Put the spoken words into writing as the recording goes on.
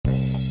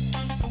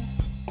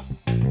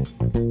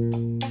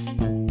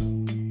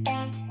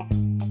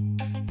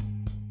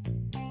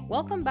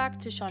Welcome back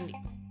to Shandi.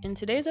 In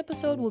today's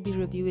episode, we'll be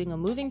reviewing a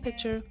moving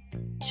picture,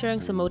 sharing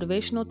some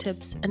motivational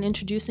tips, and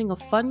introducing a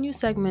fun new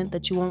segment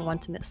that you won't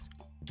want to miss.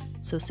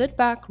 So sit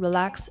back,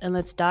 relax, and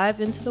let's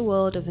dive into the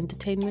world of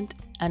entertainment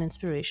and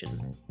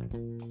inspiration.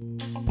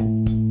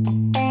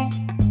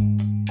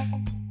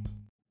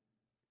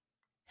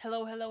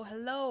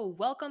 Hello.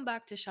 Welcome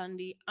back to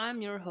Shandi.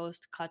 I'm your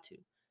host, Katu.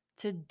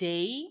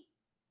 Today,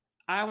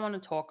 I want to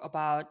talk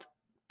about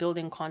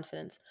building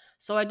confidence.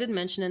 So, I did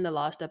mention in the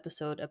last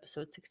episode,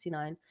 episode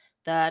 69,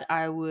 that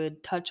I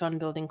would touch on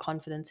building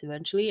confidence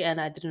eventually, and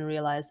I didn't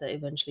realize that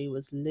eventually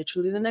was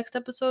literally the next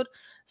episode.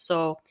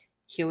 So,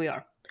 here we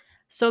are.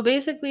 So,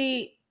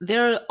 basically,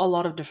 there are a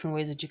lot of different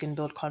ways that you can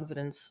build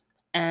confidence,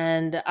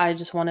 and I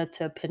just wanted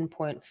to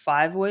pinpoint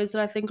 5 ways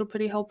that I think are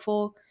pretty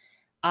helpful.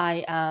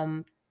 I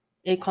am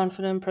a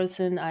confident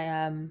person. I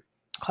am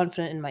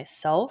confident in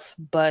myself,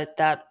 but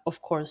that,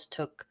 of course,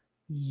 took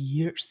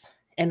years.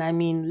 And I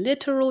mean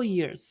literal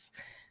years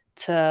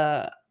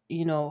to,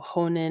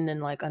 hone in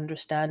and like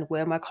understand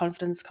where my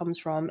confidence comes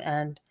from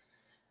and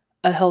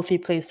a healthy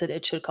place that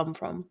it should come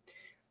from.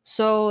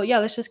 So, yeah,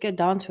 let's just get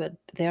down to it.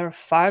 There are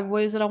 5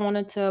 ways that I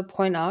wanted to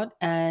point out,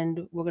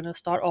 and we're going to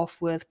start off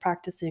with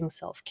practicing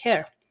self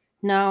care.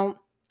 Now,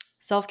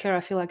 self care,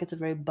 I feel like it's a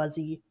very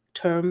buzzy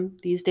term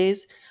these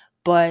days,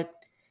 but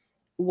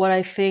what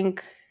I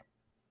think,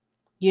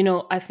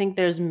 I think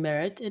there's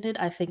merit in it.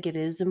 I think it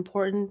is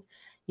important.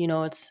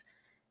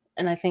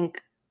 And I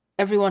think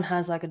everyone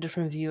has like a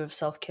different view of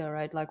self care,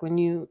 right? Like when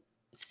you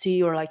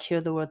see or like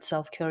hear the word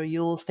self care,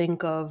 you'll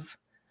think of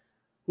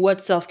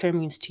what self care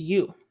means to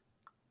you.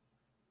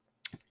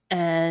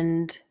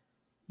 And,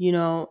 you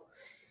know,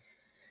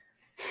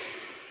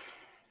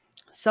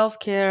 self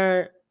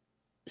care,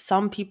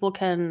 some people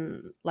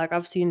can, like,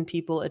 I've seen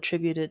people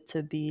attribute it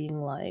to being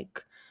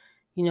like,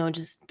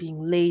 just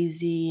being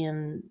lazy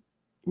and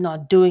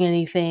not doing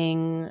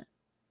anything.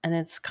 And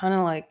it's kind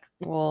of like,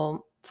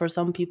 well, for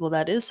some people,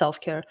 that is self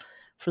care.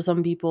 For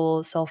some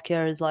people, self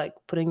care is like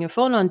putting your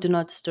phone on do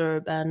not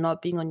disturb and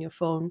not being on your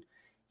phone.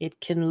 It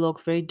can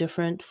look very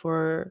different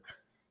for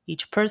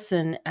each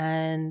person.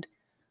 And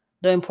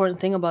the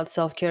important thing about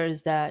self care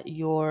is that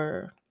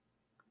you're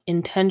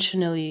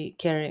intentionally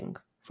caring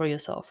for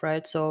yourself,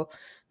 right? So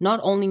not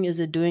only is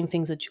it doing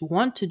things that you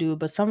want to do,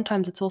 but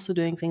sometimes it's also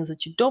doing things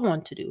that you don't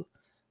want to do.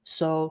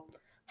 So,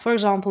 for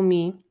example,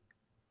 me,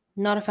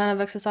 not a fan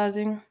of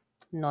exercising,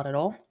 not at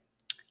all.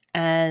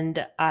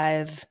 And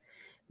I've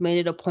made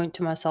it a point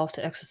to myself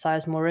to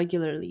exercise more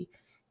regularly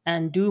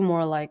and do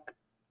more like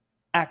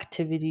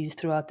activities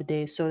throughout the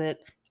day so that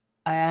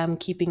I am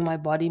keeping my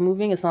body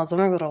moving. It's not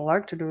something that I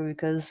like to do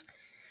because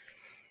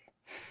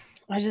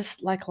I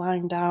just like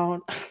lying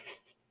down.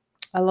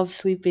 I love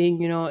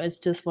sleeping, it's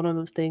just one of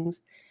those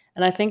things.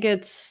 And I think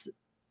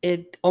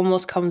it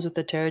almost comes with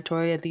the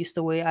territory, at least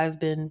the way I've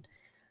been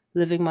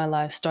living my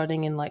life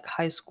starting in like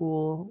high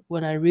school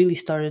when I really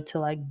started to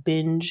like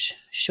binge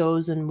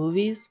shows and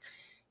movies.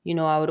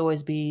 I would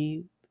always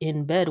be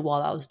in bed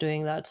while I was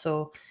doing that.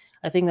 So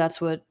I think that's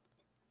what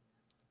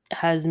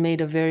has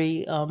made a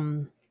very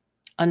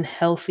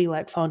unhealthy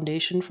like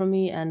foundation for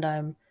me, and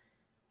I'm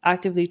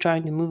actively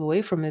trying to move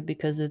away from it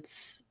because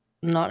it's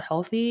not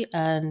healthy.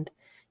 And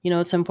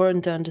it's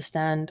important to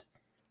understand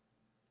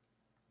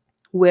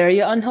where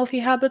your unhealthy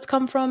habits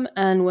come from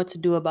and what to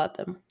do about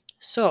them.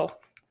 So,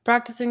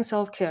 practicing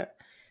self care,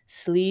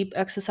 sleep,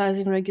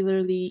 exercising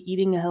regularly,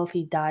 eating a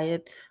healthy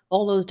diet,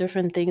 all those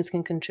different things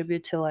can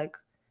contribute to like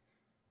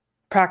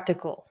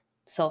practical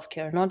self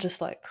care, not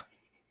just like,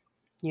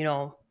 you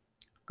know,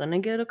 gonna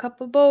get a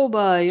cup of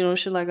boba,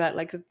 shit like that.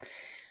 Like,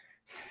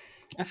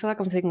 I feel like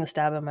I'm taking a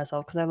stab at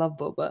myself because I love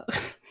boba.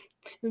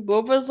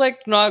 Boba's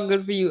like not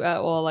good for you at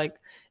all. Like,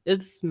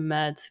 it's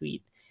mad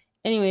sweet.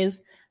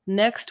 Anyways,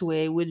 next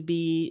way would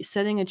be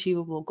setting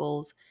achievable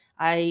goals.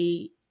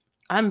 I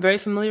I'm very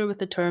familiar with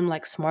the term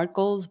like SMART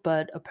goals,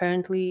 but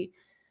apparently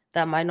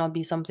that might not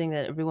be something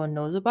that everyone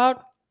knows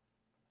about.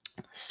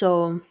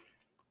 So,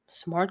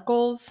 SMART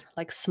goals,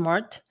 like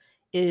SMART,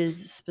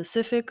 is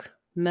specific,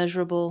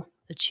 measurable,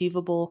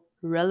 achievable,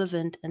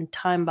 relevant, and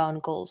time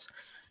bound goals.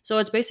 So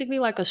it's basically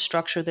like a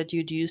structure that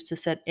you'd use to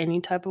set any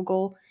type of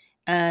goal.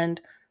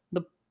 And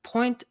the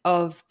point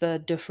of the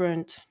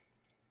different,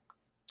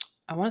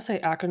 I want to say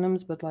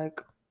acronyms, but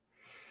like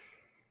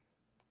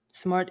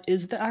SMART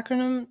is the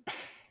acronym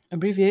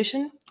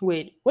abbreviation.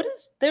 Wait,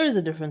 there is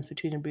a difference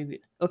between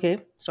abbreviation. Okay,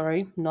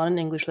 sorry, not an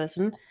English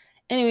lesson.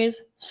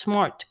 Anyways,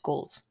 SMART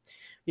goals.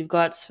 We've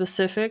got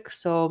specific,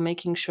 so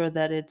making sure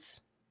that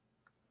it's,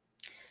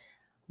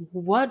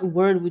 what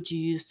word would you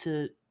use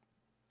to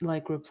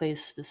like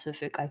replace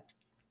specific?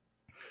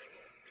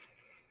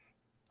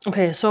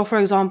 Okay, so for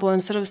example,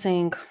 instead of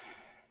saying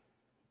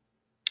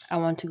I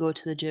want to go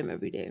to the gym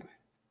every day,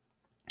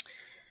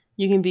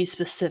 you can be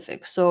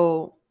specific.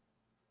 So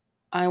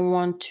I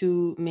want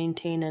to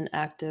maintain an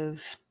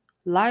active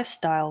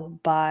lifestyle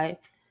by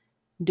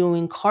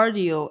doing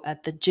cardio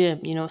at the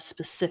gym,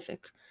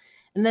 specific.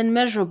 And then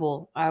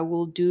measurable, I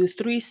will do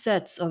 3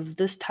 sets of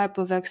this type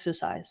of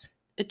exercise.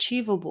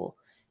 Achievable,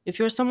 if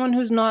you're someone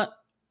who's not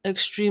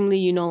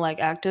extremely, like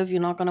active,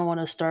 you're not going to want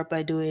to start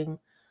by doing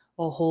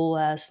a whole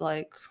ass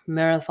like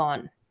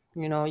marathon.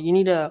 You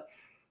need a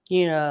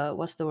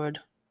what's the word,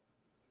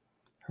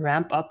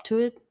 ramp up to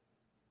it.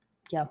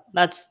 Yeah,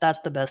 that's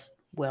the best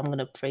way I'm going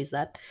to phrase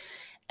that.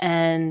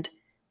 And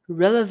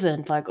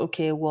relevant, like,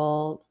 okay,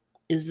 well,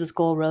 is this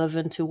goal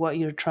relevant to what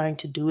you're trying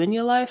to do in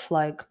your life?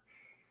 Like,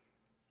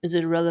 is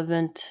it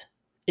relevant?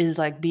 Is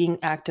like being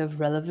active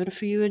relevant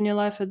for you in your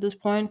life at this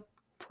point?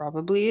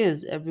 Probably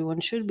is. Everyone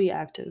should be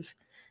active.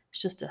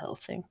 It's just a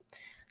health thing.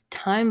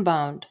 Time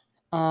bound.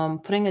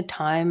 Putting a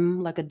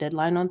time, like a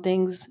deadline on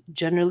things,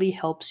 generally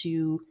helps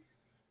you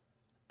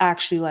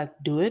actually like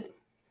do it.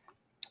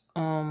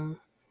 Um,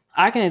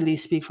 I can at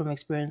least speak from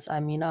experience. I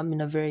mean, I'm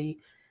in a very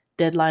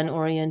deadline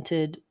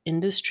oriented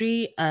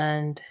industry,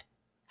 and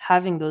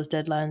having those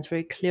deadlines,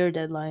 very clear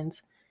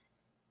deadlines,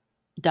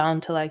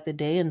 down to like the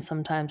day and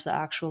sometimes the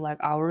actual like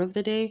hour of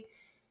the day,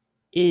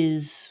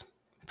 is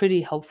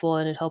pretty helpful,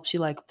 and it helps you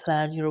like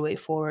plan your way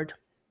forward.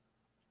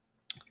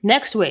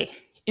 Next way,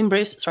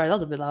 embrace, sorry, that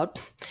was a bit loud.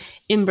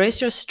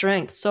 Embrace your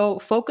strengths. So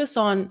focus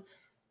on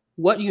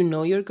what you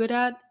know you're good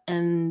at,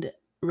 and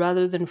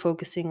rather than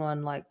focusing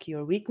on like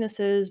your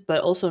weaknesses,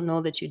 but also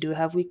know that you do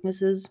have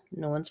weaknesses.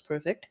 No one's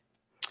perfect.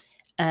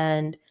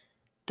 And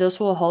this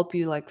will help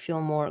you like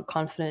feel more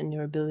confident in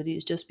your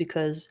abilities, just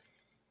because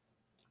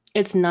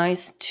it's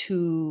nice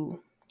to,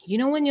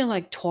 when you're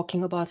like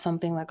talking about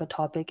something like a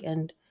topic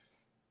and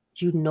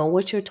you know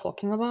what you're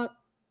talking about,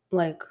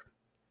 like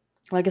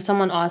if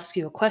someone asks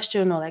you a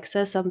question or like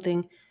says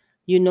something,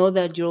 you know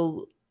that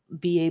you'll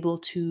be able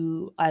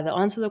to either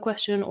answer the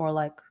question or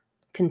like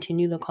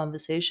continue the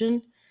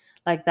conversation.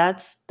 Like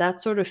that's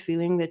that sort of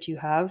feeling that you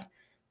have.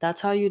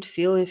 That's how you'd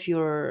feel if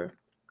you're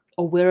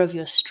aware of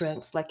your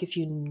strengths. Like if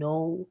you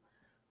know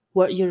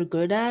what you're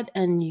good at,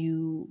 and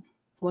you,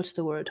 what's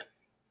the word,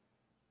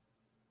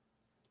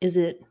 is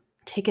it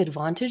take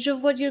advantage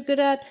of what you're good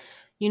at,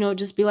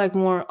 just be like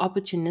more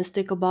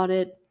opportunistic about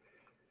it,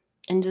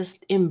 and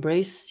just.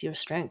 Embrace your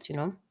strengths.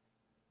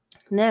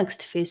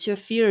 Next, face your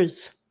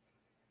fears.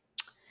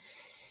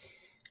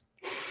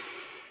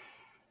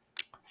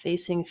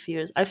 Facing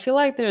fears, I feel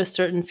like there are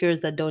certain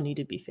fears that don't need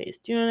to be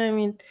faced. You know what I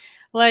mean?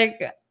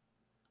 Like,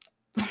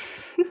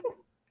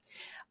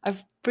 I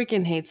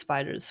freaking hate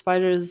spiders.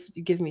 Spiders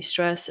give me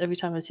stress. Every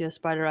time I see a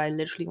spider, I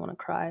literally want to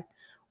cry.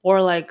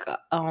 Or like,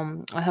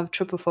 I have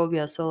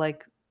trypophobia, so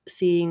like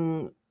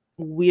seeing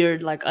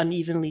weird, like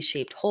unevenly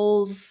shaped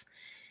holes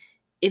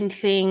in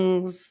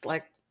things,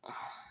 like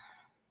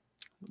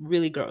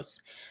really gross.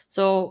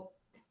 So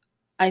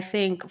I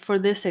think for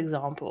this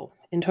example,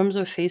 in terms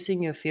of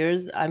facing your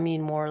fears, I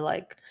mean more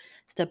like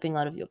stepping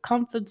out of your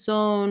comfort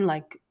zone.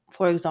 Like,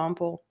 for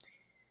example,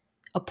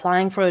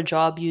 applying for a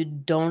job you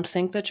don't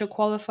think that you're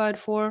qualified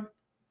for,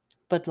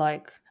 but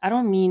like, I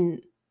don't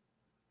mean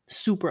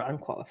super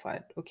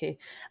unqualified, okay?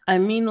 I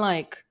mean,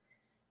 like,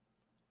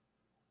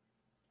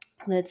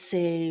 let's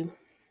say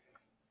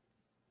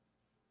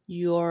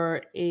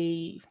you're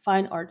a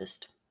fine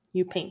artist.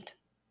 You paint.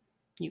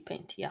 You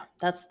paint. Yeah.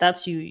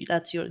 That's you.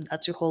 That's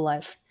your whole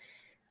life.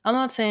 I'm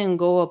not saying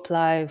go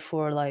apply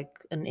for like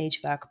an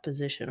HVAC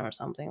position or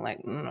something.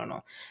 Like, no, no,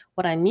 no.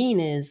 What I mean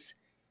is,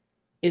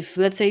 if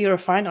let's say you're a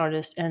fine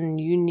artist and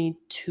you need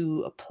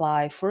to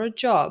apply for a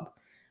job,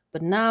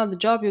 but now the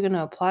job you're going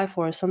to apply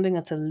for is something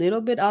that's a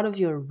little bit out of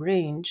your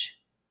range,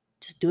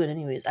 just do it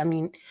anyways. I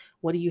mean,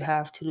 what do you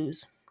have to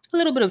lose? A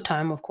little bit of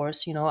time, of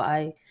course.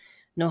 I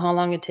know how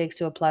long it takes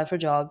to apply for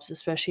jobs,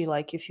 especially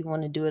like if you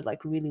want to do it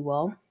like really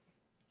well.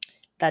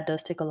 That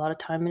does take a lot of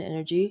time and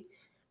energy.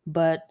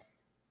 But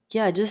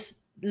yeah,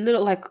 just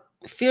little like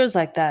fears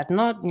like that,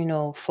 not,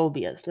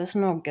 phobias. Let's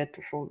not get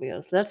to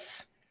phobias.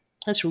 Let's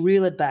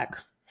reel it back.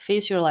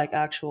 Face your like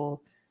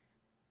actual,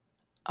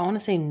 I want to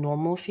say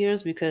normal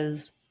fears,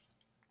 because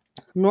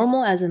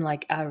normal as in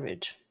like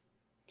average.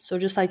 So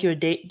just like your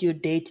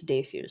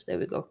day-to-day fears. There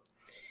we go.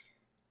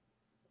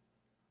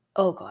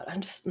 Oh god,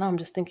 I'm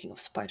just thinking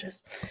of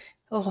spiders.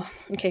 Oh,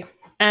 okay.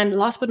 And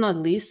last but not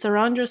least,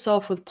 surround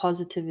yourself with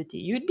positivity.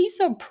 You'd be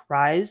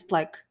surprised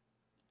like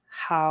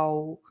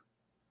how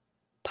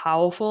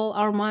powerful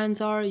our minds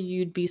are.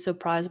 You'd be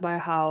surprised by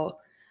how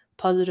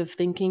positive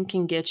thinking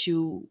can get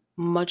you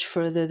much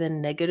further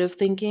than negative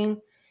thinking.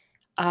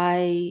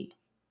 I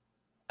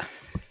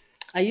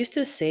I used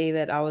to say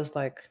that I was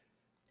like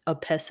a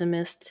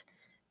pessimist,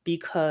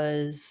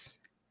 because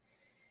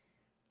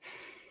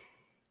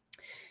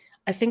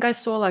I think I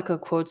saw like a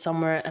quote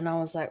somewhere and I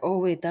was like, "Oh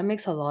wait, that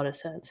makes a lot of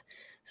sense."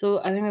 So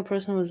I think the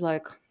person was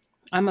like,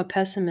 "I'm a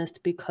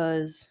pessimist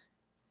because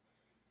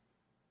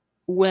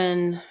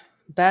when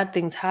bad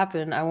things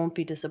happen, I won't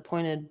be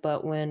disappointed,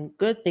 but when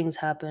good things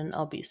happen,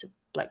 I'll be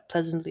like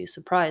pleasantly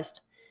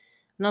surprised."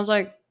 And I was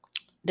like,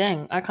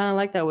 "Dang, I kind of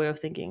like that way of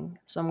thinking,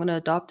 so I'm gonna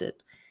adopt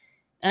it."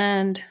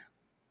 And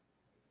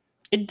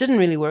it didn't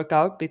really work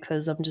out,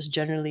 because I'm just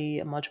generally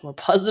a much more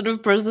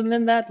positive person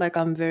than that. Like,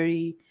 I'm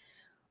very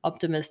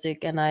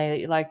optimistic and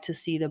I like to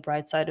see the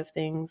bright side of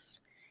things.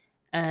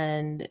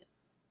 And,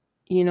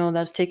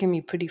 that's taken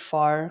me pretty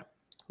far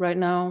right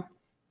now.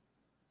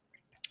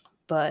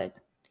 But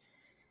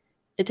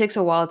it takes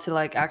a while to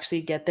like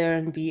actually get there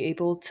and be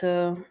able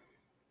to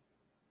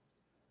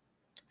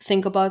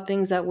think about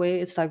things that way.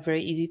 It's like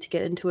very easy to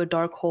get into a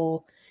dark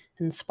hole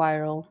and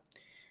spiral.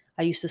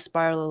 I used to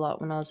spiral a lot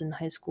when I was in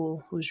high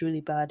school. It was really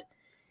bad.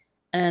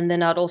 And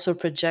then I'd also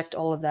project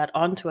all of that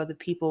onto other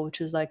people, which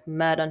is like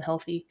mad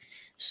unhealthy.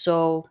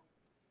 So,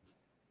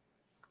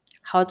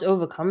 how to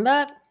overcome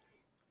that?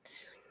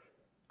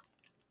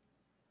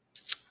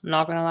 I'm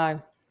not gonna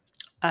lie.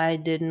 I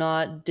did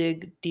not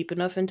dig deep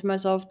enough into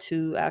myself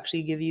to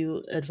actually give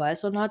you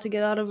advice on how to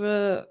get out of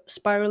a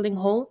spiraling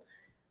hole,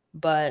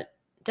 but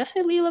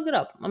definitely look it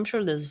up. I'm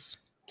sure there's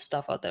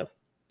stuff out there.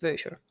 Very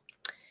sure.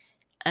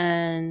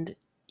 And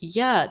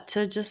yeah,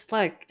 to just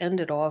like end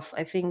it off,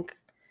 I think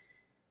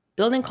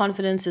building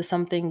confidence is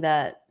something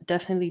that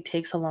definitely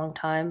takes a long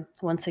time.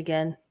 Once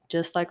again,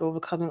 just like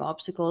overcoming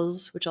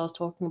obstacles, which I was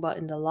talking about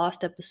in the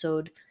last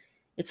episode,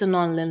 it's a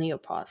non-linear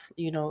path.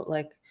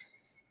 Like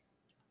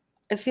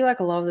I feel like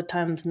a lot of the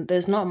times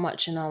there's not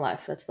much in our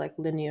life that's like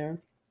linear.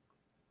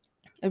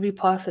 Every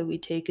path that we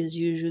take is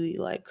usually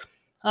like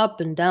up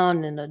and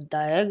down and a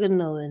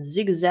diagonal and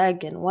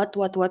zigzag and what,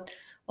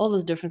 all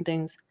those different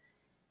things.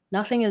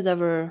 Nothing is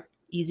ever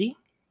easy,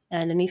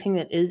 and anything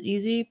that is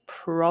easy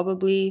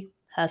probably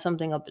has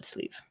something up its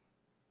sleeve.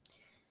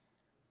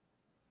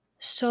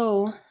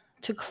 So,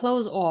 to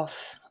close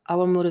off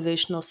our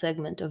motivational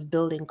segment of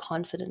building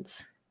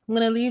confidence, I'm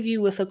going to leave you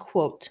with a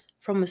quote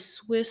from a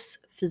Swiss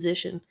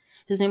physician.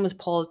 His name was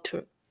Paul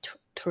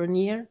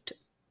Tournier.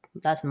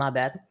 That's my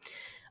bad.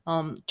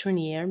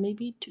 Tournier,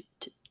 maybe?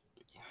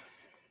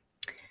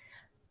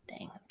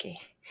 Dang, okay.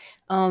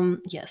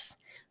 Yes.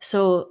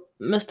 So,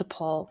 Mr.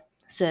 Paul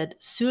said,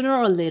 sooner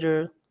or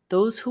later,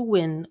 those who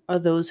win are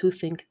those who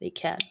think they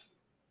can.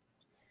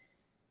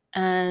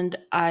 And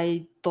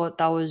I thought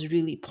that was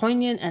really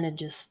poignant and it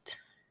just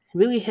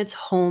really hits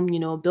home.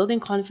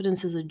 Building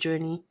confidence is a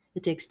journey,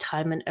 it takes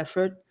time and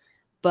effort.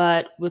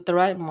 But with the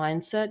right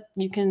mindset,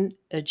 you can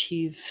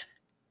achieve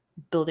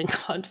building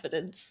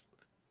confidence.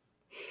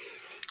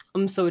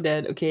 I'm so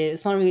dead. Okay,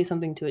 it's not really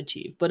something to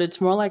achieve, but it's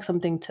more like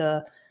something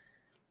to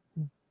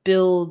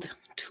build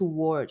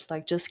towards.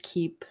 Like, just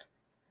keep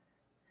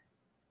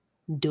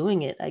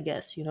doing it, I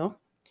guess.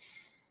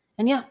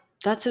 And yeah,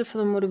 that's it for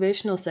the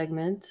motivational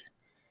segment.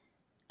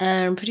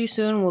 And pretty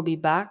soon we'll be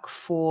back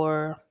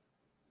for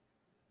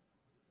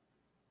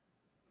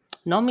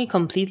not me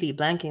completely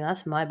blanking,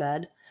 that's my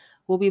bad.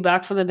 We'll be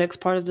back for the next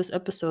part of this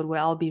episode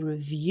where I'll be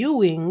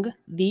reviewing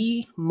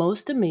the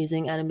most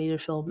amazing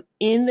animated film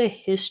in the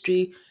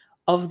history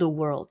of the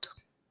world,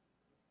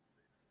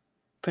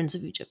 Prince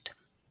of Egypt.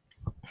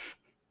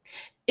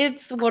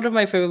 It's one of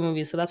my favorite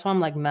movies, so that's why I'm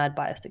like mad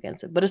biased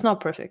against it. But it's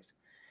not perfect.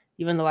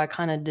 Even though I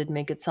kind of did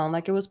make it sound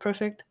like it was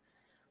perfect,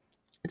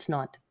 it's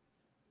not.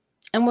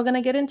 And we're going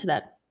to get into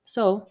that.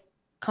 So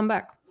come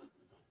back.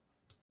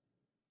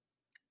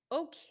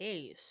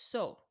 Okay,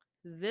 so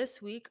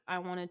this week I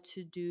wanted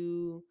to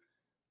do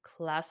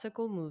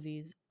classical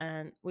movies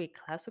and wait,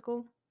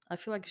 classical? I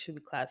feel like it should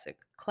be classic.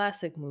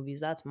 Classic movies,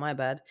 that's my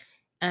bad.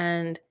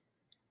 And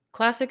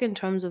classic in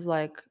terms of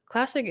like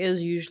classic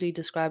is usually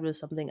described as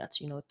something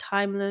that's,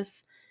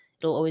 timeless.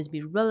 It'll always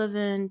be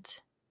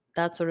relevant,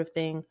 that sort of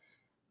thing.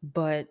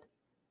 But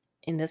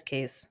in this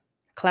case,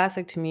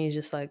 classic to me is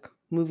just like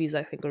movies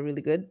I think are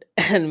really good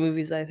and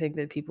movies I think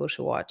that people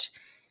should watch.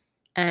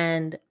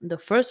 And the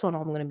first one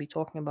I'm going to be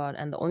talking about,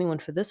 and the only one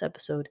for this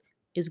episode,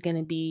 is going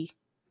to be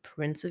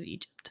Prince of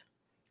Egypt.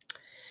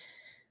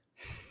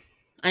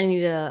 I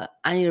need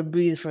to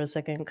breathe for a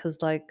second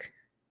because like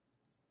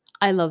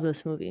I love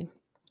this movie.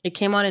 It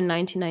came out in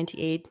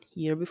 1998,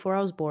 year before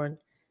I was born,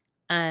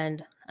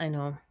 and I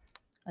know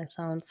I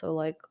sound so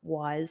like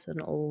wise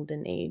and old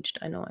and aged.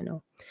 I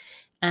know.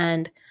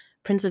 And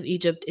Prince of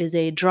Egypt is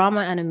a drama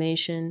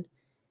animation,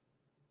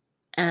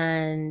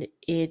 and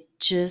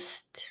it's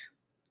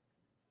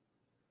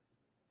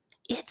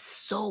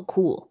so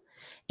cool.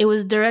 It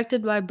was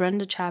directed by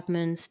Brenda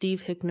Chapman,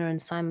 Steve Hickner,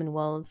 and Simon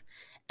Wells,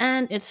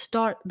 and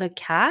the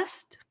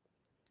cast,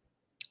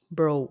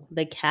 bro,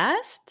 the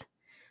cast,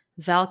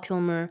 Val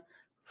Kilmer,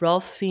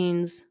 Ralph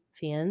Fiennes.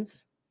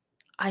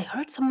 I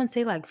heard someone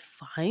say like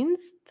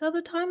Fiennes the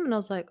other time, and I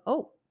was like,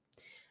 oh,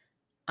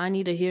 I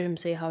need to hear him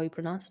say how he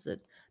pronounces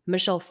it.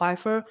 Michelle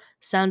Pfeiffer,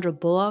 Sandra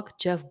Bullock,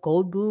 Jeff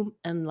Goldblum,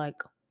 and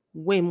like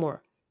way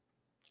more.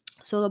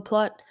 So the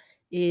plot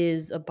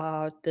is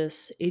about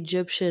this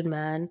Egyptian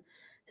man.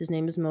 His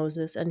name is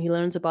Moses, and he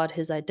learns about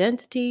his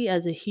identity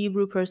as a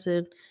Hebrew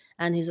person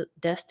and his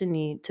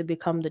destiny to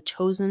become the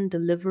chosen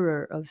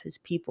deliverer of his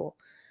people.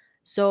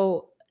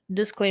 So,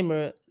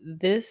 disclaimer,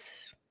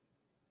 this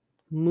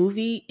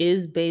movie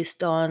is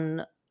based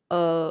on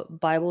a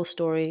Bible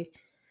story,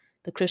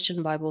 the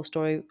Christian Bible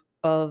story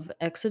of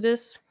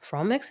Exodus,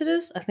 from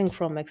Exodus. I think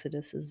from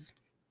Exodus is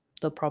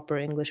the proper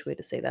English way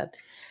to say that.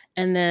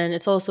 And then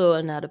it's also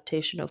an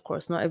adaptation, of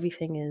course. Not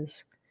everything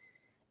is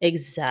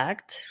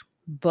exact,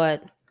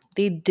 but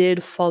they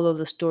did follow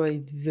the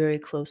story very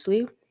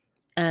closely.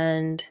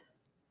 And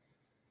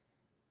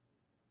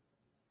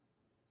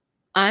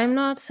I'm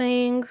not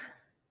saying,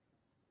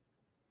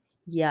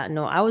 yeah,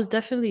 no, I was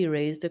definitely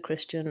raised a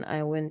Christian.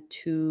 I went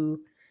to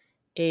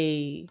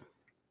a,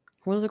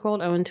 what was it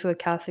called? I went to a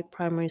Catholic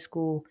primary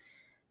school,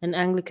 an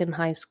Anglican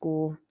high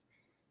school,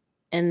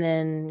 and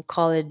then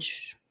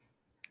college,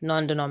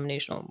 non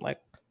denominational, like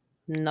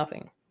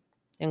nothing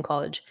in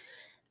college.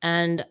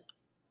 And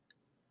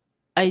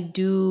I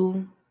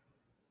do,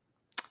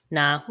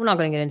 nah, we're not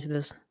going to get into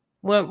this.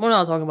 We're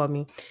not talking about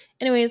me.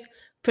 Anyways,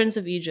 Prince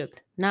of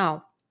Egypt.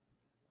 Now,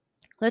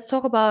 let's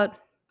talk about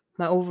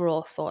my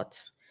overall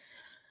thoughts.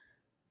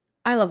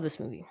 I love this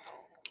movie.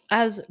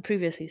 As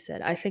previously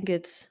said, I think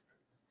it's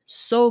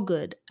so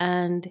good.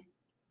 And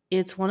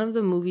it's one of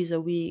the movies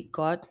that we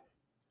got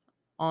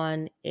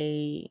on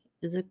a,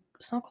 is it,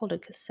 it's not called a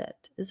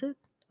cassette, is it?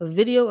 A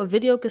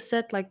video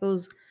cassette, like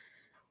those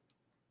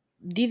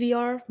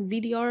DVR,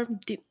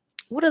 VDR.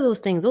 What are those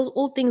things? Those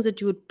old things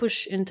that you would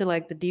push into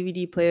like the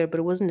DVD player, but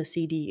it wasn't a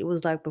CD. It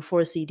was like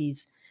before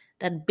CDs.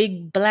 That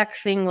big black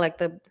thing, like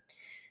the,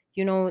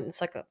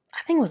 it's like a,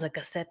 I think it was a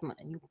cassette, man.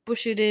 You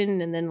push it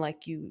in and then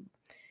like you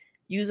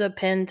use a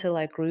pen to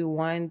like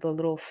rewind the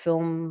little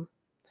film,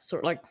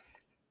 sort like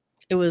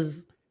it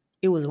was,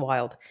 it was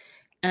wild.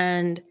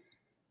 And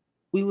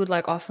we would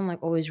like often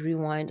like always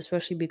rewind,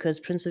 especially because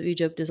Prince of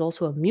Egypt is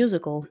also a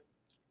musical,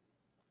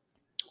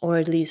 or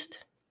at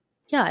least,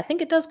 yeah, I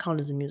think it does count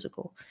as a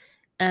musical.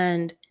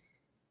 And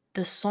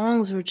the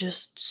songs were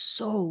just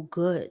so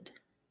good.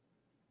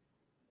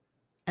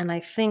 And I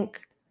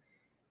think,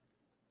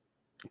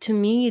 to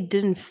me, it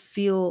didn't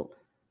feel,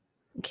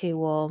 okay,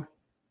 well,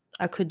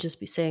 I could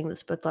just be saying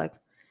this, but like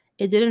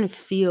it didn't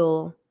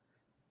feel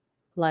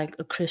like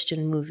a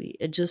Christian movie.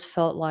 It just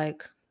felt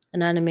like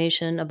an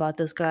animation about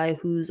this guy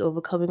who's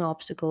overcoming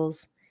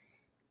obstacles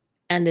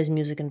and there's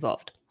music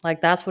involved.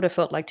 Like that's what it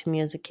felt like to me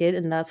as a kid,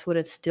 and that's what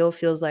it still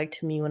feels like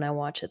to me when I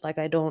watch it. Like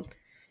I don't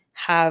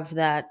have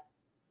that,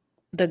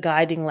 the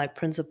guiding like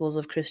principles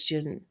of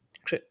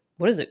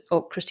what is it?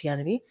 Oh,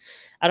 Christianity.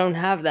 I don't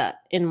have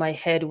that in my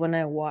head when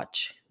I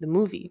watch the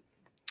movie.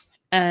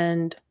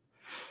 And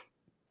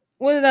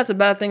whether that's a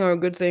bad thing or a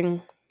good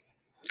thing,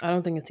 I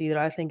don't think it's either.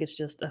 I think it's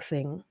just a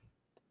thing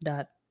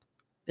that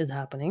is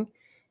happening.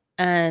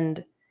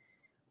 And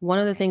one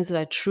of the things that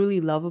I truly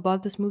love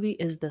about this movie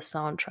is the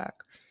soundtrack.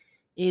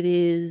 It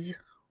is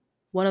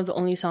one of the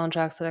only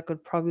soundtracks that I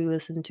could probably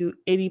listen to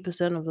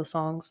 80% of the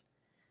songs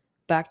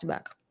back to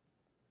back.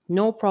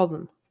 No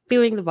problem.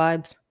 Feeling the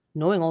vibes,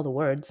 knowing all the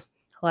words.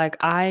 Like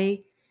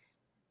I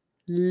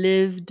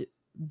lived,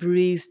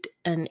 breathed,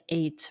 and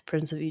ate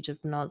Prince of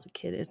Egypt when I was a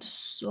kid. It's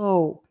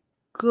so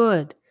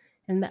good.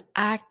 And the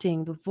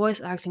acting, the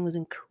voice acting was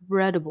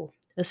incredible.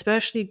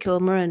 Especially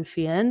Kilmer and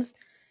Fiennes.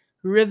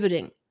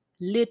 Riveting.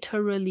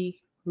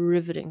 Literally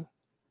riveting.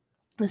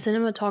 The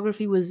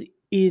cinematography was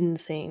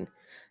insane.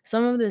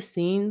 Some of the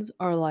scenes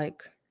are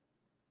like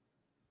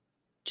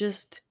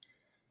just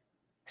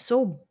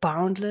so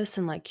boundless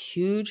and like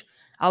huge.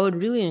 I would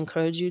really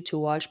encourage you to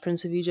watch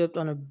Prince of Egypt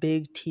on a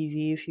big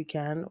TV if you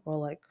can, or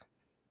like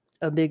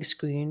a big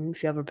screen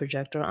if you have a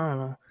projector. I don't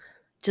know.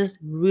 Just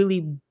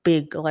really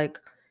big. Like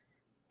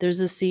there's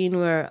a scene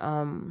where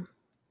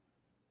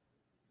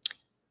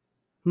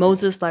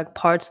Moses like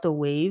parts the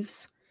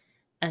waves,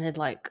 and it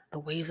like the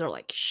waves are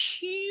like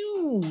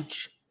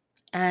huge.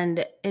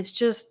 And it's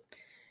just,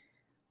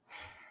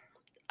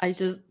 I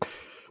just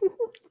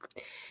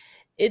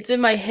it's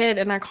in my head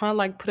and I can't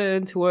like put it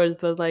into words,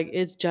 but like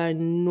it's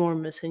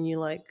ginormous, and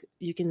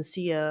you can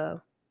see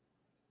a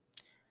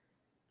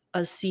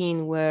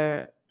scene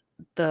where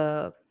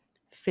the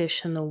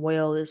fish and the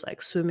whale is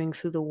like swimming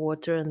through the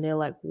water, and they're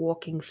like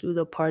walking through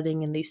the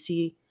parting, and they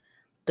see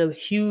the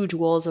huge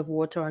walls of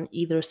water on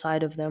either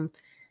side of them,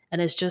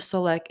 and it's just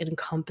so like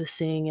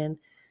encompassing, and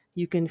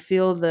you can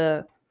feel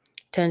the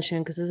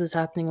tension because this is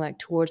happening like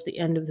towards the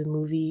end of the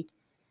movie,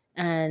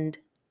 and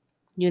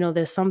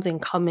there's something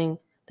coming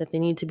that they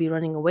need to be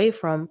running away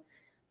from,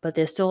 but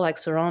they're still like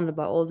surrounded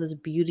by all this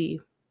beauty.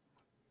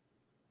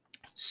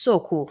 So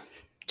cool.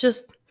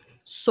 Just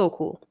so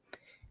cool.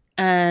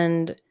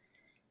 And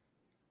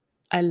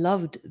I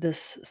loved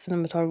this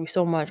cinematography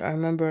so much. I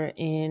remember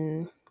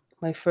in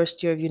my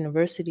first year of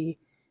university,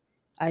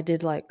 I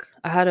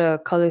had a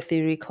color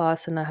theory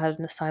class, and I had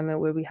an assignment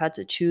where we had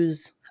to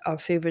choose our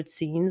favorite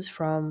scenes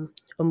from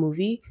a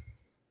movie,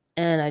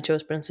 and I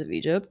chose Prince of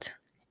Egypt,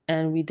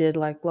 and we did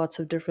like lots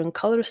of different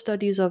color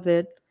studies of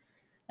it,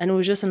 and it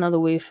was just another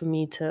way for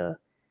me to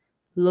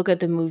look at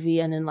the movie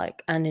and then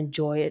like and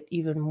enjoy it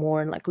even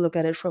more, and like look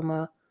at it from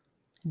a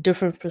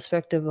different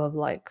perspective of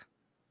like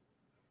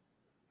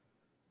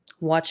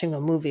watching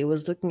a movie. It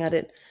was looking at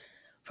it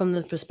from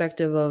the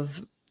perspective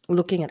of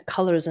looking at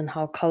colors and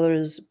how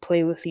colors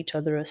play with each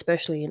other,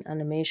 especially in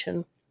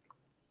animation.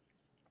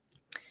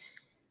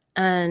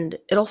 And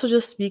it also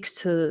just speaks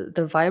to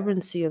the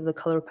vibrancy of the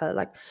color palette.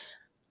 Like,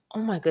 oh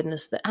my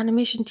goodness, the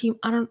animation team,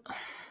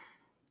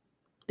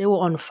 they were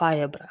on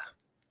fire, bruh.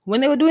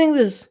 when they were doing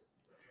this,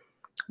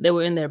 they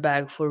were in their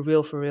bag for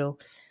real, for real.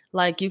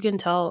 Like, you can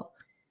tell.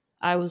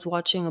 I was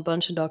watching a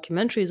bunch of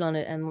documentaries on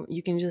it, and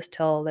you can just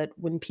tell that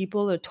when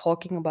people are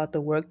talking about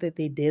the work that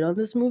they did on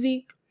this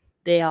movie,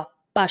 they are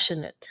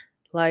passionate.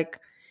 Like,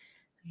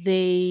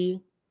 they,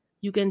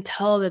 you can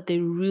tell that they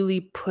really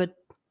put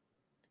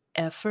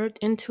effort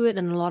into it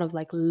and a lot of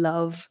like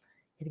love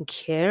and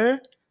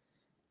care.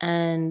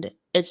 And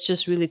it's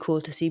just really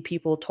cool to see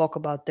people talk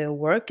about their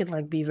work and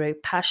like be very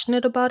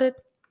passionate about it.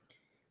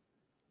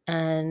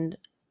 And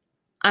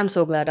I'm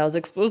so glad I was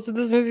exposed to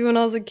this movie when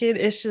I was a kid.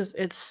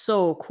 It's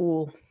so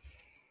cool.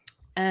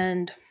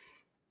 And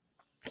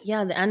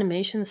yeah, the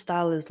animation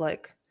style is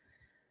like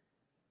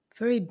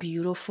very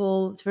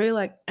beautiful. It's very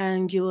like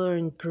angular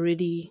and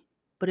gritty,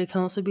 but it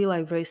can also be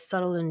like very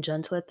subtle and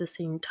gentle at the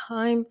same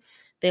time.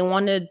 They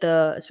wanted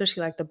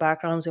especially like the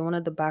backgrounds, they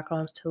wanted the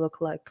backgrounds to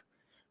look like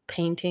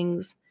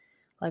paintings,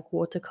 like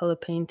watercolor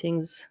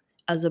paintings,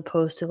 as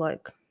opposed to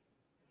like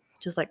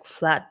just like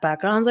flat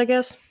backgrounds, I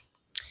guess.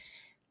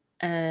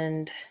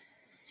 And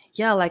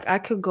yeah, like I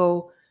could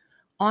go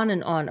on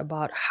and on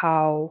about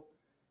how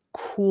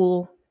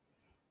cool,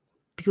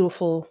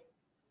 beautiful,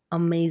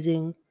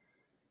 amazing,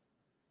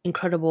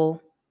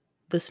 incredible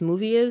this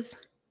movie is,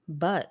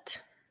 but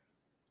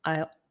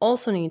I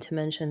also need to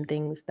mention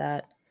things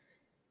that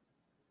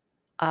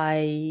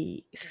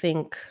I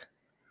think,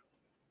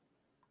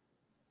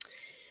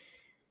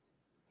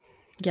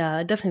 yeah,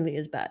 it definitely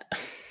is bad.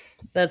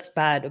 That's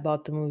bad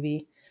about the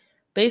movie.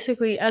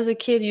 Basically, as a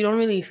kid, you don't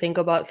really think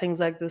about things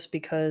like this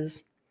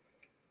because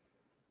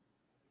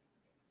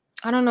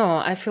I don't know.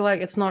 I feel like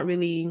it's not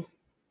really,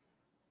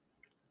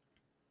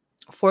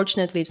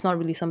 fortunately, it's not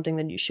really something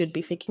that you should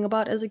be thinking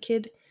about as a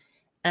kid.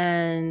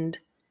 And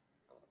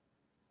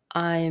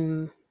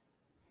I'm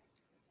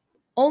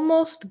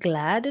almost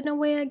glad in a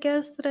way, I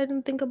guess, that I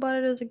didn't think about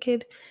it as a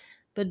kid.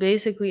 But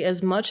basically,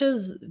 as much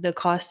as the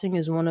casting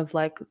is one of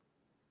like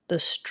the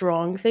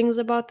strong things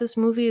about this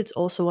movie, it's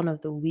also one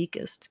of the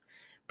weakest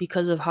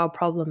because of how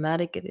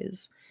problematic it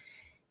is.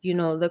 You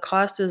know, the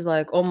cast is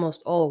like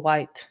almost all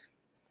white,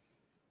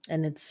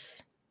 and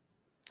it's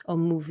a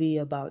movie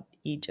about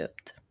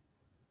Egypt.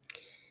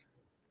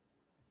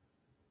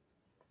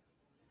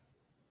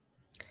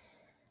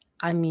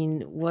 I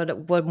mean,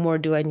 what more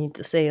do I need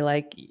to say?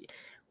 Like,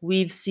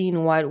 we've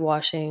seen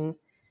whitewashing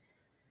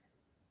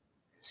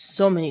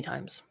so many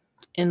times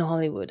in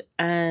Hollywood,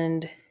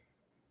 and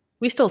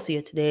we still see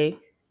it today.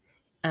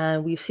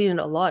 And we've seen it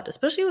a lot,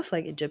 especially with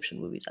like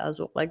Egyptian movies as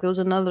well. Like, there was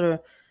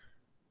another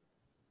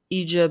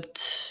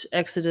Egypt,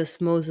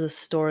 Exodus, Moses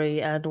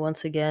story, and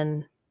once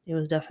again, it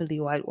was definitely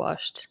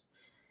whitewashed.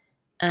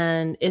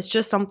 And it's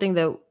just something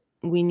that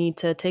we need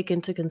to take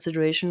into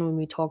consideration when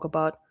we talk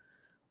about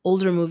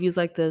older movies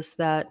like this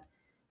that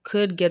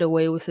could get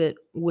away with it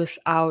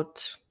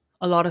without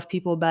a lot of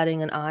people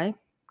batting an eye.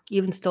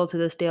 Even still to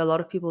this day, a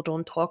lot of people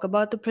don't talk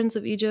about the Prince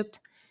of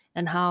Egypt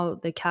and how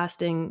the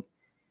casting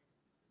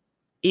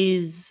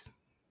is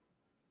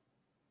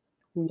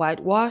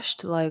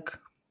whitewashed. Like,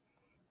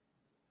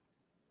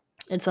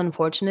 it's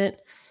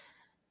unfortunate.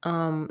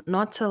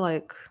 Not to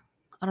like,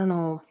 I don't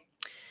know,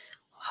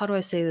 how do I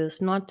say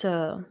this? Not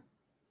to,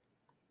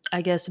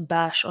 I guess,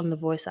 bash on the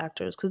voice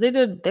actors because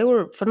they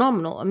were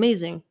phenomenal,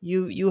 amazing.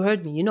 You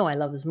heard me. You know I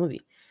love this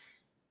movie.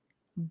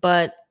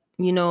 But,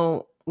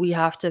 we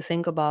have to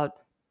think about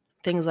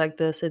things like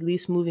this, at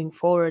least moving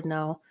forward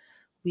now.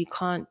 We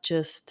can't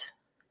just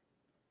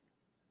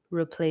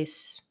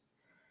replace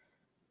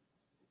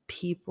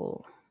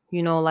people.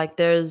 Like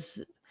there's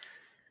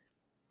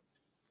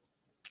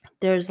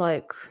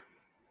like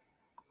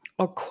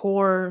a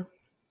core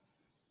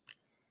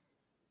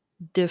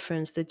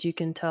difference that you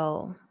can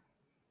tell.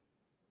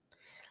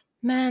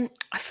 Man,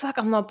 I feel like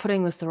I'm not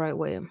putting this the right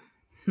way.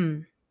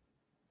 Hmm.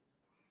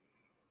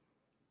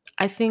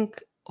 I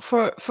think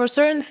for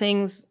certain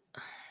things,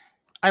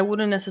 I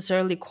wouldn't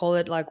necessarily call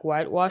it like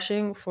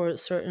whitewashing for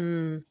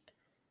certain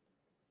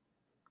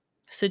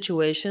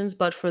situations,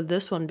 but for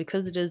this one,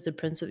 because it is the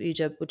Prince of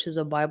Egypt, which is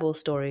a Bible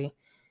story,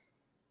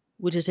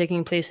 which is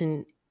taking place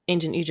in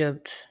ancient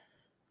Egypt.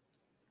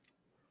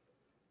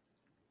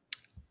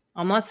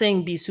 I'm not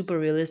saying be super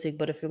realistic,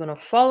 but if you're gonna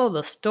follow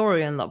the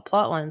story and the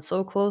plotline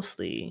so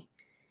closely,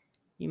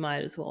 you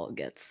might as well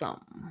get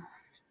some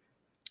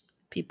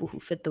people who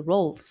fit the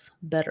roles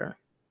better.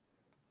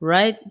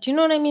 Right? Do you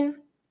know what I mean?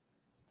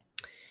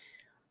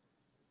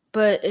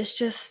 But it's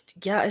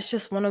just, yeah, it's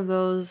just one of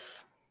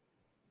those,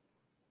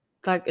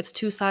 like, it's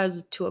two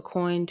sides to a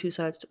coin, two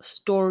sides to a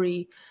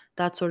story,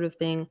 that sort of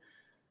thing.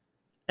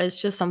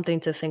 It's just something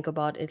to think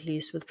about, at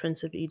least with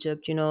Prince of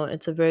Egypt.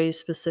 It's a very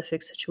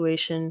specific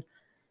situation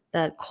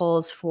that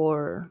calls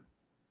for,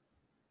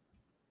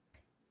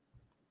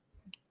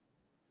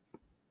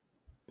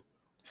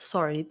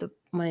 sorry,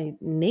 my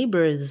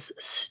neighbor is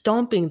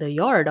stomping the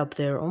yard up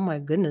there. Oh my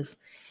goodness.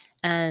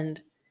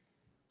 And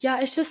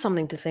yeah, it's just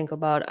something to think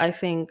about. I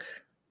think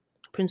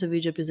Prince of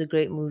Egypt is a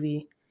great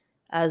movie.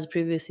 As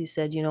previously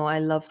said, I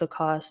love the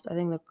cast. I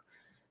think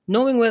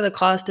knowing where the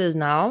cast is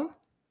now,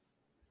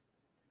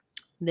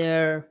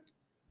 they're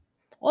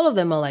All of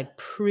them are like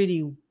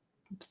pretty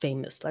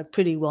famous, like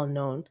pretty well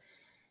known,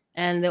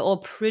 and they're all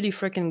pretty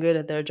freaking good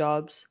at their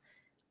jobs.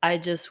 I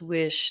just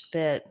wish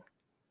that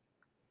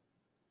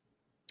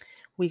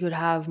we could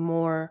have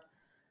more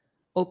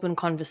open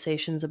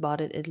conversations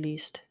about it at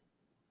least.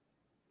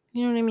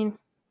 You know what I mean?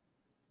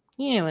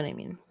 You know what I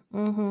mean?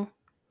 Mm-hmm.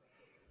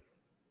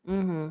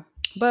 Mm-hmm.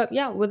 But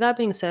yeah, with that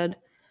being said,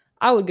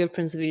 I would give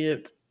Prince of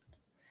Egypt.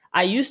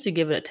 I used to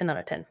give it a 10 out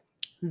of 10.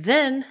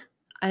 Then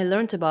I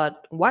learned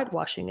about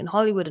whitewashing in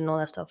Hollywood and all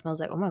that stuff, and I was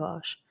like, oh my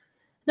gosh,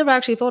 never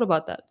actually thought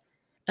about that.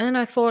 And then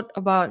I thought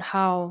about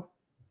how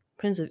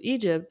Prince of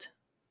Egypt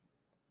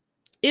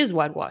is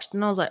whitewashed,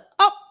 and I was like,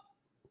 oh,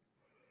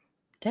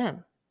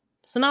 damn.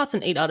 So now it's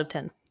an 8 out of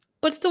 10,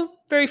 but still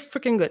very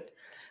freaking good.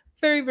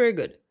 Very, very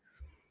good.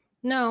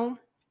 Now,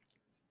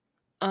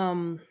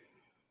 um,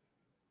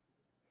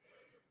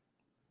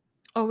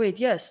 oh wait,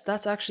 yes,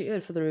 that's actually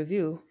it for the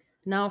review.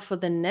 Now for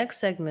the next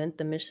segment,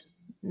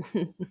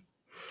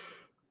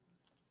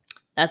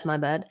 that's my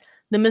bad.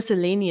 The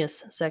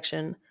miscellaneous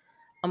section.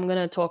 I'm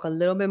gonna talk a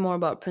little bit more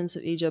about Prince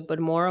of Egypt, but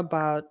more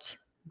about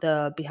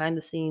the behind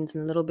the scenes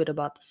and a little bit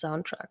about the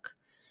soundtrack.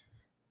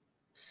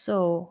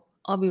 So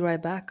I'll be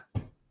right back.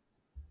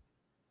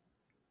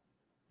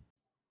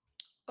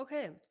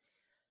 Okay,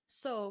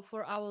 so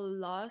for our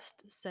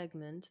last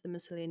segment, the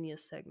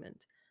miscellaneous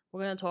segment,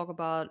 we're gonna talk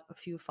about a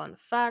few fun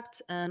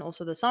facts and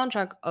also the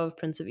soundtrack of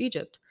Prince of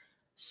Egypt.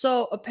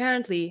 So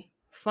apparently,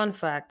 fun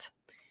fact,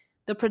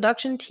 the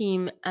production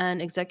team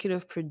and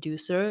executive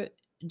producer,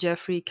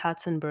 Jeffrey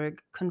Katzenberg,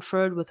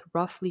 conferred with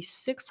roughly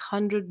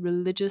 600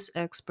 religious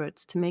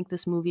experts to make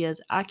this movie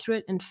as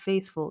accurate and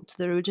faithful to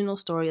the original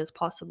story as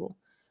possible.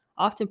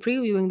 After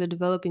previewing the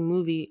developing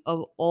movie,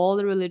 of all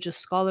the religious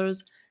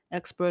scholars,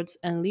 experts,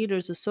 and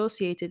leaders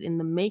associated in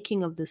the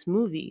making of this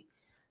movie,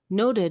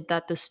 noted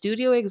that the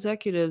studio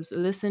executives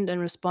listened and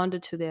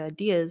responded to their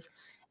ideas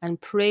and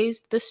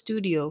praised the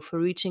studio for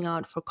reaching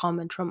out for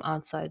comment from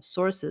outside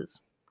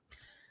sources.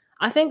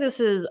 I think this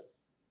is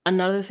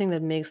another thing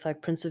that makes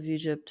like Prince of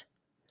Egypt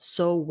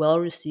so well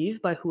received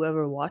by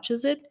whoever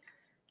watches it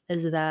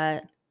is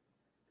that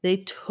they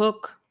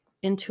took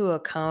into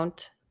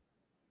account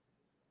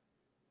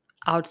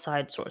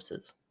outside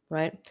sources,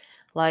 right?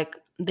 Like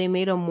they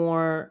made a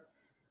more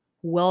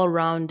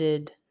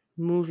well-rounded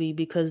movie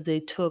because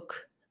they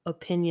took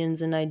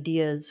opinions and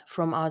ideas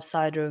from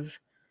outside of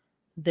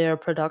their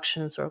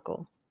production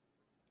circle.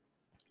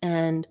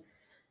 And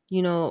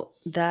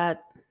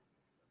that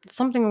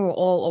something we're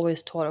all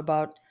always taught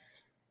about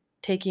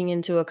taking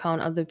into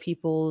account other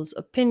people's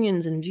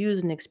opinions and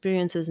views and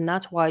experiences. And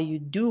that's why you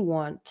do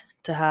want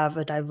to have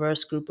a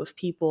diverse group of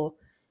people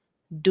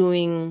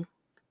doing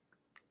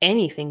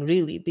anything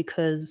really,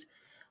 because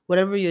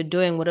whatever you're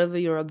doing, whatever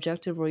your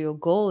objective or your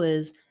goal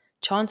is,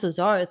 chances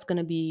are it's going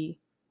to be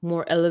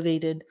more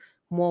elevated,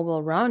 more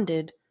well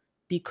rounded,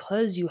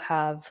 because you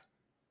have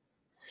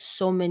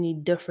so many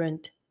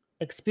different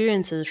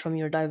experiences from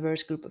your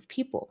diverse group of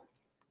people.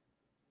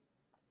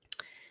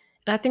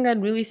 And I think that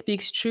really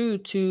speaks true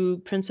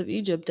to Prince of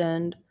Egypt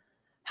and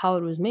how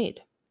it was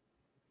made.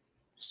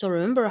 So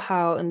remember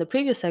how in the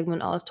previous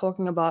segment I was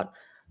talking about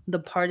the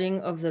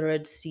parting of the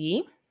Red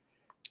Sea?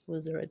 What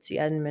was the Red Sea?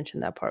 I didn't mention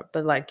that part,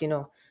 but like,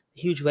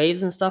 huge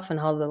waves and stuff and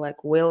how the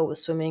like whale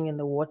was swimming in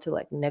the water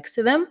like next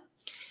to them.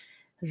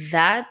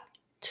 That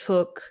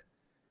took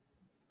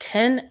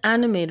 10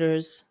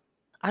 animators.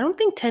 I don't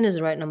think 10 is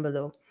the right number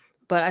though,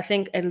 but I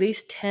think at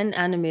least 10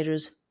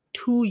 animators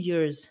 2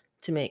 years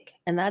to make.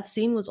 And that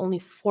scene was only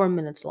 4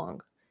 minutes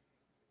long.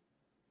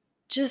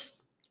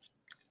 Just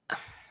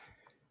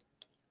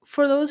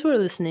for those who are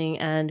listening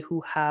and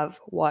who have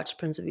watched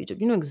Prince of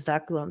Egypt, you know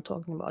exactly what I'm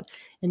talking about.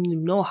 And you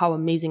know how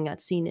amazing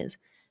that scene is.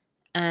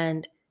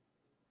 And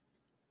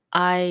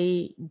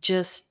I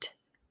just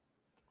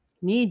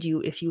need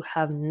you, if you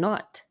have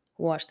not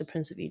watched The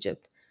Prince of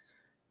Egypt,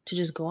 to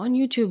just go on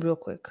YouTube real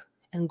quick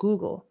and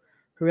Google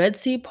Red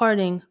Sea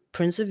Parting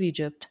Prince of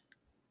Egypt.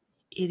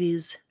 It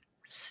is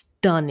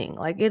stunning.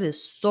 Like, it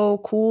is so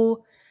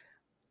cool.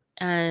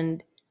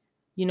 And,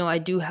 I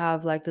do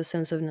have like the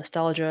sense of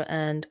nostalgia.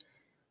 And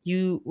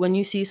when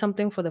you see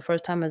something for the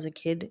first time as a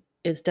kid,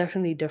 it's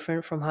definitely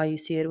different from how you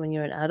see it when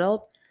you're an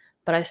adult.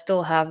 But I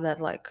still have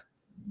that like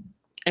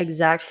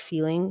exact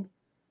feeling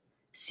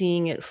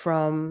seeing it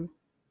from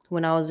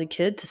when I was a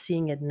kid to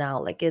seeing it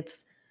now. Like,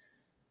 it's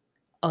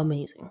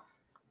amazing.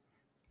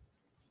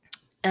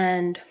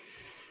 And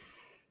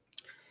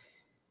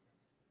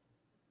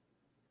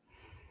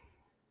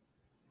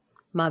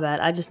my bad,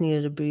 I just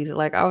needed to breathe.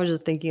 Like, I was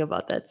just thinking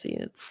about that scene.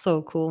 It's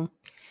so cool.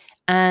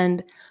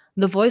 And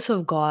the voice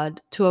of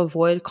God, to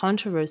avoid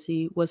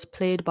controversy, was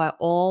played by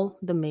all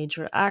the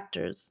major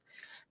actors.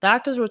 The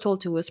actors were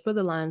told to whisper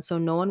the lines so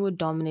no one would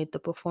dominate the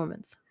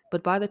performance.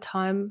 But by the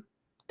time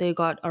they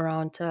got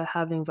around to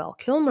having Val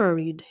Kilmer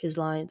read his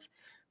lines,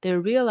 they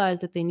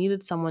realized that they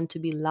needed someone to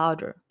be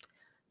louder.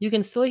 You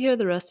can still hear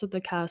the rest of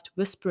the cast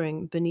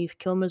whispering beneath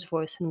Kilmer's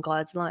voice in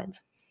God's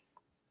lines.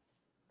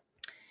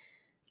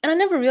 And I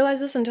never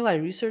realized this until I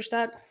researched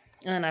that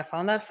and I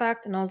found that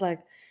fact, and I was like,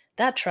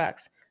 that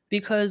tracks.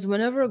 Because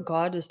whenever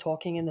God is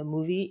talking in the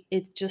movie,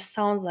 it just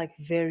sounds like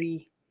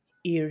very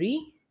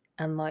eerie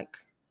and like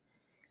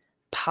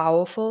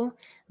powerful.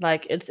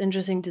 Like it's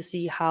interesting to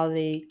see how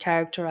they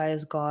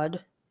characterize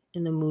God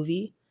in the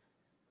movie.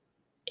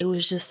 It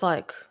was just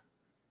like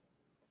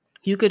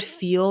you could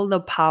feel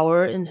the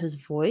power in his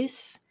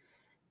voice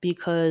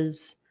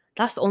because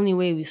that's the only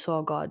way we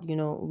saw God.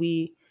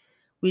 We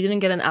didn't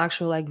get an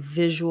actual like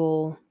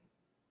visual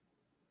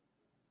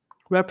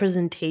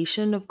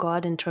representation of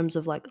God in terms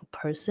of like a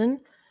person.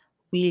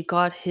 We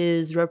got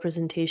his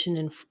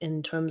representation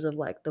in terms of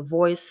like the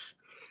voice,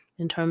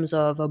 in terms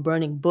of a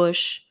burning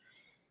bush,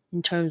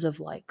 in terms of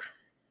like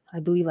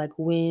I believe like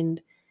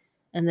wind,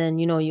 and then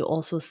you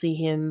also see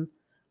him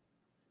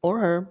or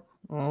her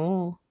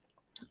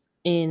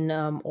in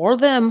or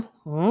them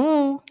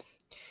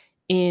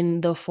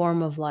in the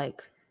form of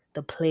like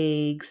the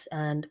plagues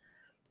and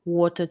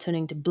water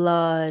turning to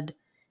blood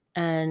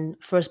and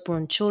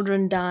firstborn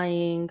children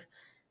dying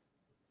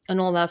and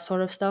all that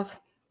sort of stuff.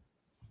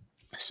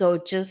 So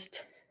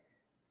just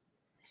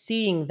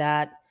seeing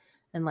that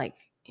and like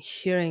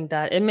hearing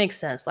that, it makes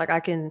sense. Like I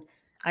can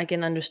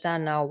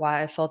understand now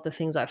why I felt the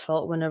things I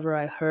felt whenever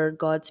I heard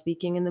God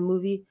speaking in the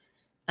movie.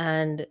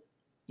 And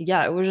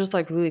yeah, it was just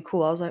like really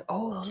cool. I was like,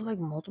 oh, those are like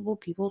multiple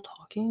people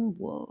talking.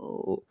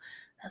 Whoa,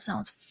 that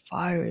sounds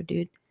fire,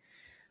 dude.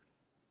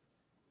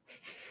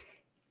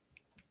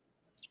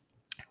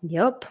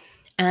 Yep.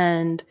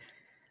 And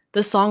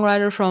the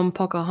songwriter from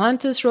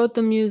Pocahontas wrote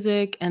the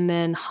music, and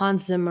then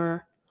Hans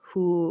Zimmer,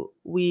 who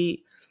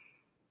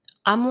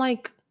I'm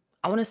like,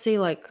 I want to say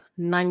like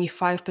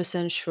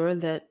 95% sure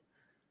that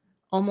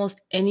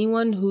almost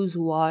anyone who's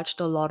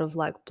watched a lot of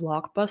like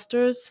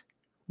blockbusters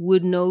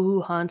would know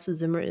who Hans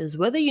Zimmer is.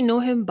 Whether you know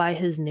him by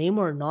his name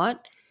or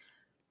not,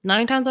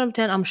 9 times out of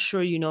 10, I'm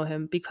sure you know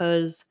him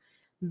because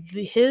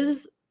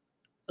his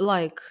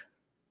like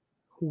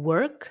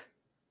work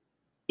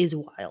is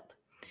wild.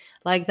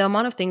 Like the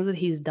amount of things that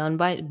he's done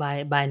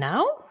by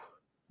now,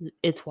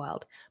 it's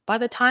wild. By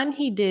the time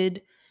he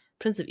did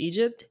Prince of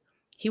Egypt,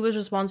 he was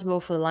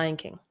responsible for The Lion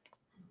King.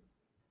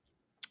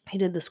 He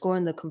did the score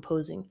and the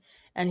composing,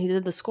 and he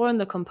did the score and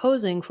the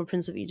composing for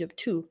Prince of Egypt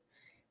too.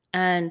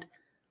 And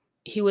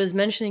he was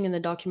mentioning in the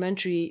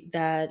documentary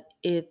that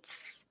he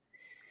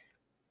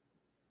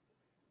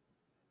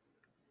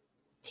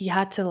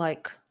had to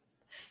like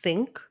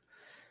think.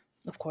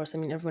 Of course, I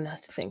mean everyone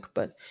has to think,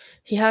 but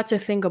he had to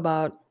think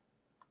about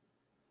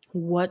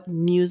what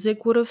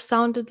music would have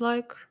sounded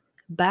like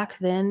back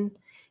then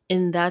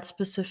in that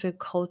specific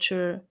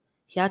culture.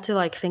 He had to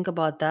like think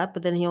about that,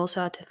 but then he also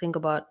had to think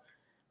about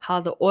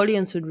how the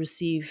audience would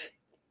receive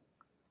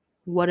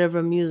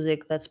whatever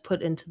music that's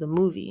put into the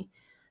movie.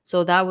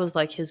 So that was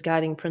like his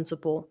guiding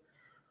principle,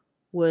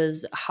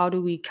 was how do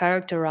we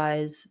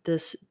characterize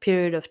this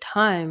period of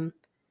time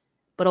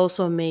but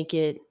also make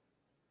it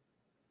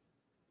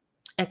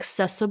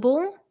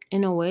accessible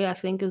in a way, I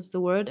think is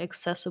the word,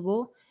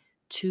 accessible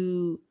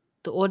to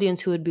the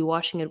audience who would be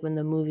watching it when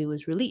the movie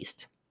was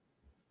released.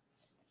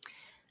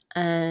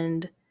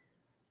 And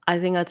I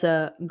think that's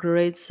a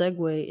great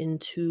segue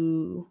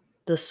into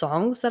the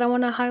songs that I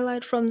want to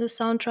highlight from this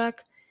soundtrack.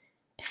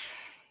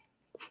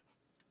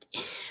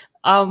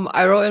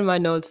 I wrote in my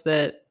notes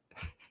that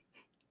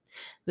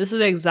this is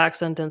the exact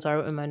sentence I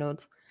wrote in my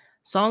notes.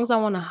 Songs I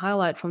want to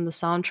highlight from the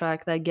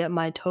soundtrack that get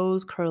my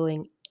toes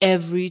curling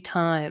every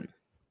time.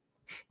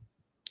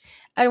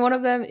 And one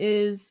of them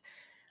is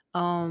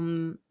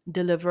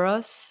Deliver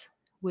Us,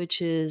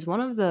 which is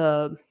one of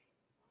the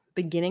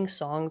beginning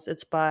songs.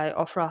 It's by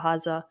Ofra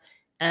Haza,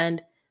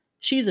 and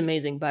she's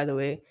amazing, by the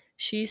way.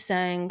 She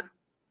sang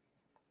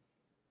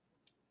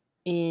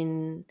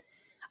in,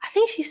 I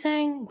think she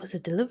sang, was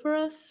it Deliver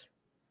Us?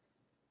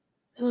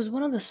 It was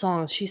one of the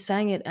songs. She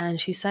sang it, and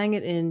she sang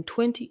it in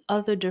 20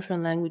 other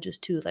different languages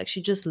too. Like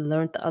she just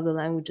learned the other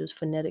languages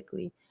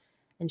phonetically,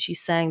 and she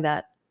sang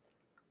that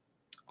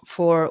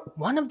for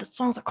one of the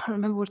songs. I can't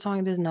remember what song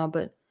it is now,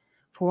 but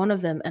for one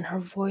of them, and her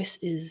voice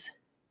is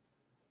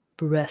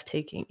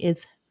breathtaking.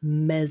 It's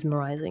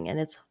mesmerizing and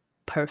it's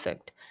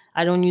perfect.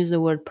 I don't use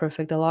the word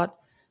perfect a lot,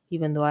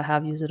 even though I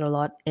have used it a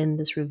lot in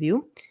this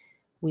review.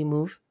 We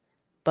move.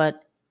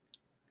 But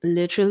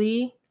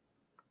literally,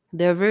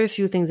 there are very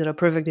few things that are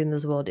perfect in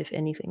this world, if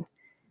anything.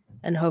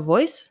 And her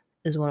voice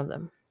is one of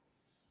them.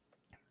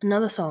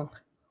 Another song,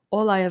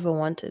 All I Ever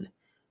Wanted.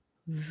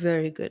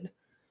 Very good.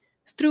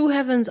 Through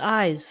Heaven's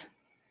Eyes.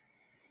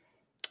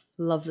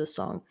 Love this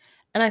song.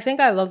 And I think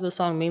I love the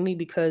song mainly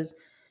because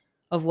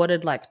of what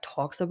it like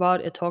talks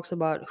about. It talks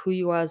about who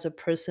you are as a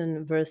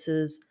person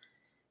versus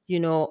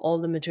all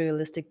the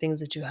materialistic things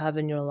that you have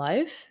in your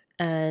life.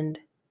 And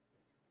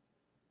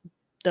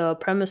the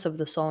premise of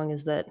the song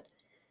is that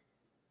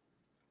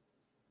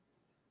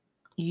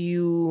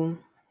your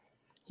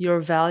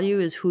value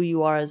is who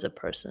you are as a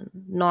person,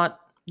 not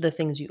the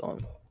things you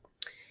own.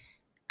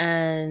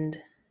 And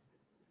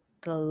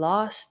the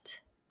last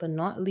but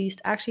not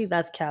least, actually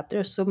that's Cap. There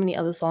are so many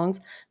other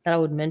songs that I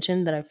would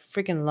mention that I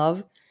freaking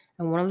love,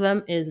 and one of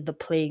them is The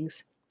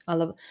Plagues.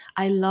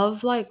 I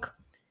love like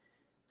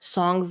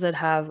songs that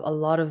have a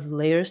lot of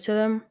layers to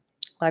them,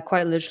 like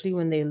quite literally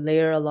when they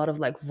layer a lot of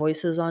like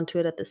voices onto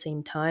it at the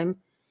same time,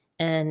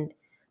 and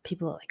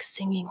people are like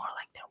singing or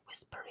like they're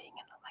whispering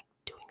and they're like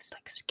doing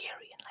like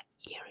scary and like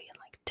eerie and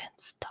like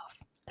tense stuff.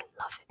 I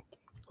love it.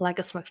 Like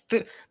it's my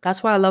favorite.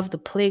 That's why I love the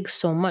Plagues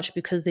so much,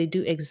 because they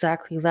do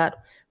exactly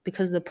that.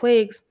 Because the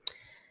Plagues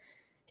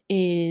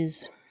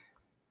is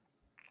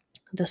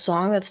the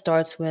song that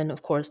starts when,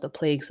 of course, the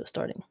plagues are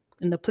starting.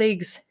 And the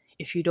plagues,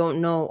 if you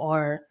don't know,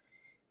 are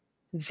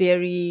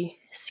very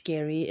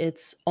scary.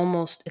 It's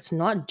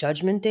not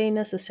Judgment Day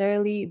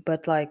necessarily,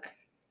 but like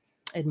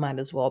it might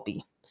as well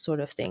be, sort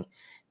of thing.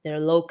 There are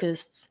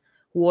locusts,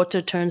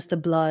 water turns to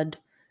blood,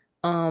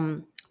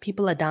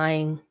 people are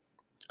dying.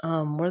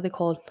 What are they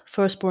called?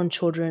 Firstborn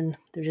children.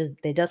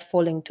 They're just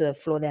falling to the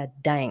floor. They're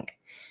dying,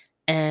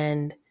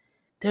 and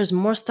there's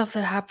more stuff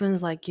that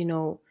happens. Like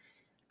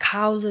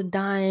cows are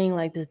dying.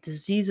 Like there's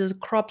diseases.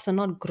 Crops are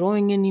not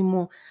growing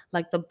anymore.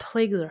 Like the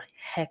plagues are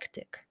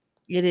hectic.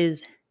 It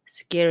is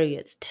scary.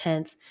 It's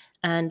tense,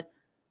 and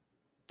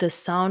the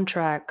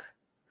soundtrack,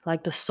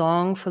 like the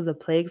song for the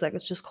plagues, like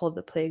it's just called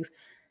the plagues.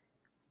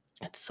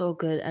 It's so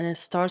good, and it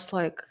starts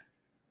like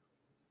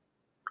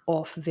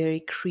off very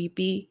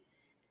creepy,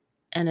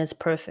 and it's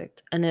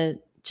perfect, and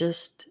it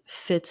just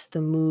fits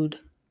the mood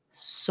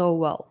so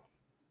well.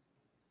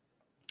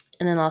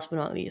 And then last but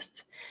not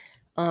least,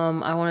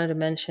 I wanted to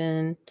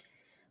mention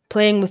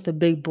Playing with the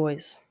Big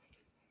Boys.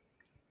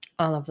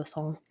 I love the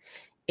song.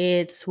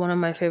 It's one of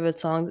my favorite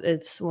songs.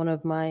 It's one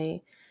of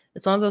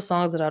those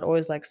songs that I'd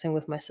always like sing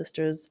with my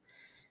sisters,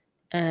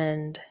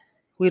 and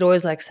we'd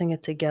always like sing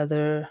it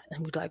together,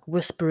 and we'd like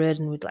whisper it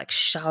and we'd like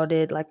shout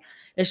it. Like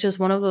it's just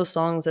one of those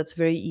songs that's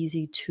very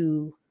easy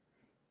to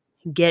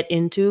get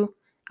into.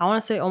 I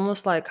want to say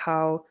almost like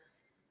how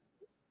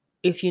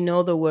if you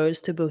know the words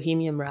to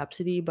Bohemian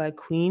Rhapsody by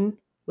Queen,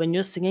 when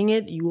you're singing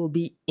it, you will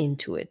be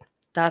into it.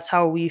 That's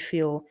how we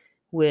feel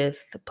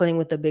with Playing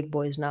with the Big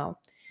Boys now.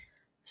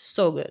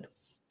 So good.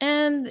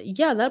 And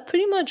yeah, that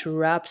pretty much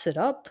wraps it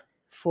up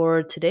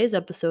for today's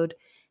episode.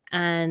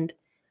 And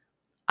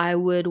I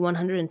would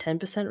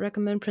 110%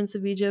 recommend Prince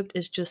of Egypt.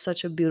 It's just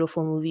such a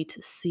beautiful movie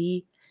to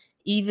see,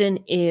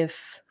 even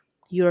if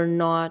you're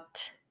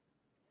not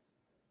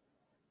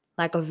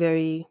like a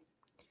very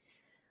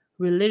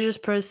religious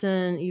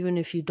person, even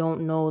if you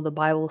don't know the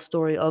Bible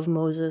story of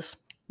Moses.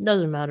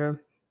 Doesn't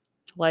matter.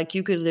 Like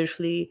you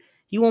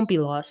won't be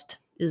lost,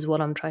 is what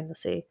I'm trying to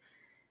say.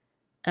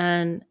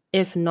 And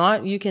if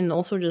not, you can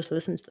also just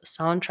listen to the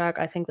soundtrack.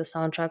 I think the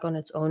soundtrack on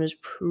its own is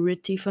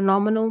pretty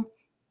phenomenal.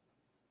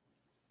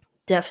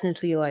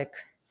 Definitely like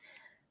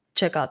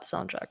check out the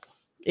soundtrack.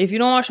 If you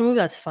don't watch the movie,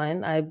 that's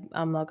fine.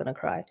 I'm not gonna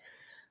cry.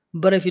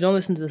 But if you don't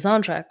listen to the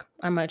soundtrack,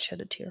 I might shed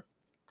a tear.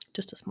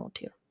 Just a small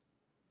tear.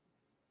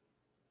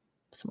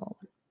 Small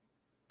one.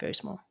 Very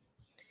small.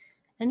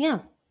 And yeah,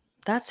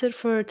 that's it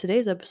for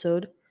today's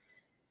episode.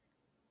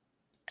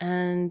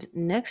 And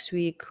next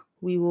week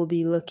we will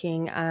be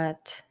looking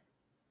at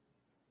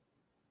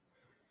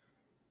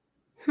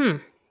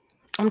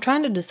I'm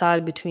trying to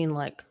decide between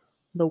like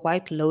The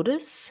White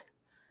Lotus,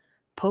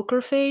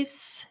 Poker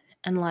Face,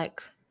 and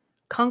like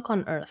Kunk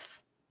on Earth.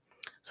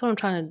 That's what I'm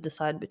trying to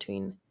decide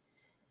between.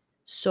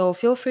 So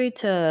feel free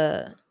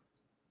to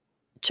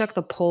check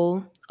the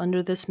poll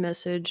under this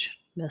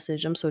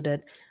I'm so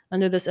dead.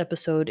 Under this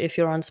episode, if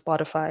you're on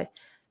Spotify,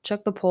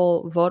 check the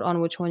poll, vote on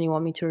which one you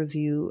want me to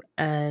review,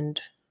 and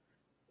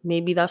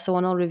maybe that's the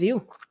one I'll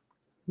review.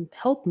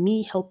 Help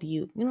me help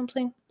you. You know what I'm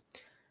saying?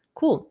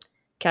 Cool.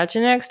 Catch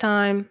you next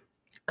time.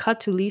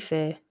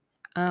 Katulife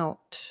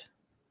out.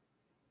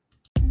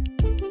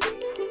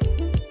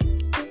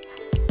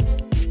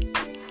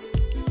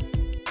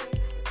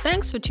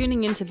 Thanks for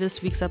tuning into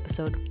this week's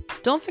episode.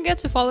 Don't forget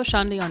to follow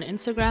Shandi on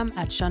Instagram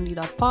at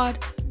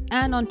shandi.pod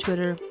and on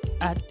Twitter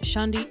at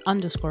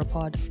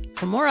shandi_pod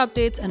for more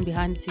updates and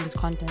behind the scenes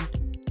content.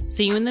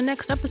 See you in the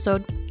next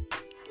episode.